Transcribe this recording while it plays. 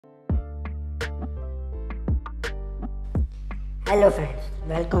Hello friends,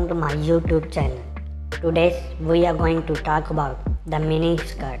 welcome to my YouTube channel. Today we are going to talk about the mini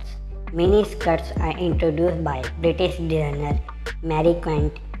skirts. Mini skirts are introduced by British designer Mary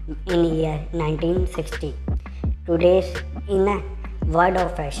Quant in year 1960. Today, in a world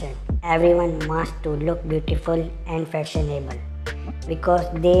of fashion, everyone wants to look beautiful and fashionable because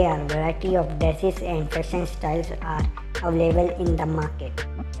there are variety of dresses and fashion styles are available in the market.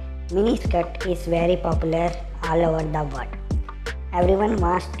 Mini skirt is very popular all over the world. Everyone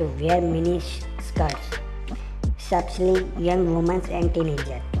wants to wear mini skirts, especially young women and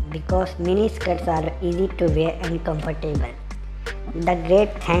teenagers, because mini skirts are easy to wear and comfortable. The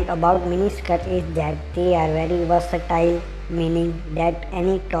great thing about mini skirt is that they are very versatile, meaning that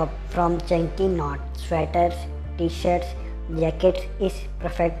any top from chunky knot sweaters, t-shirts, jackets is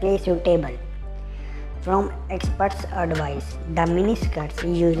perfectly suitable. From experts' advice, the mini skirts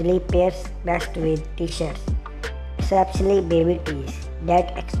usually pairs best with t-shirts, especially baby tees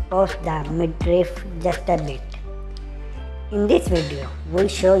that expose the midriff just a bit. In this video, we'll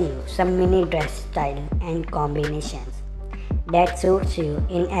show you some mini dress style and combinations that suits you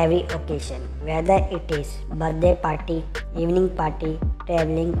in every occasion, whether it is birthday party, evening party,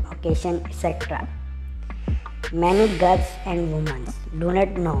 traveling occasion, etc. Many girls and women do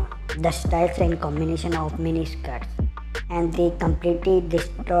not know the styles and combination of mini skirts, and they completely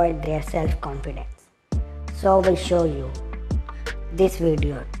destroy their self-confidence. So we'll show you this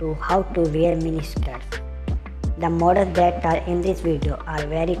video to how to wear mini skirts. The models that are in this video are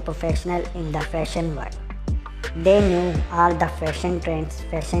very professional in the fashion world. They knew all the fashion trends,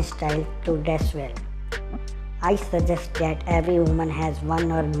 fashion style to dress well. I suggest that every woman has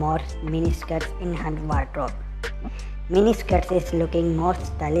one or more mini skirts in her wardrobe. Mini skirts is looking more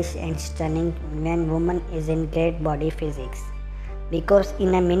stylish and stunning when woman is in great body physiques, because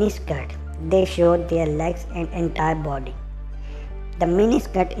in a mini skirt they show their legs and entire body. The mini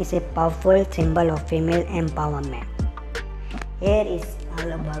skirt is a powerful symbol of female empowerment. Here is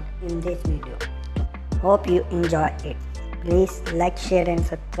all about in this video. Hope you enjoy it. Please like, share and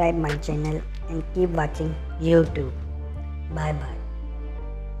subscribe my channel and keep watching YouTube. Bye bye.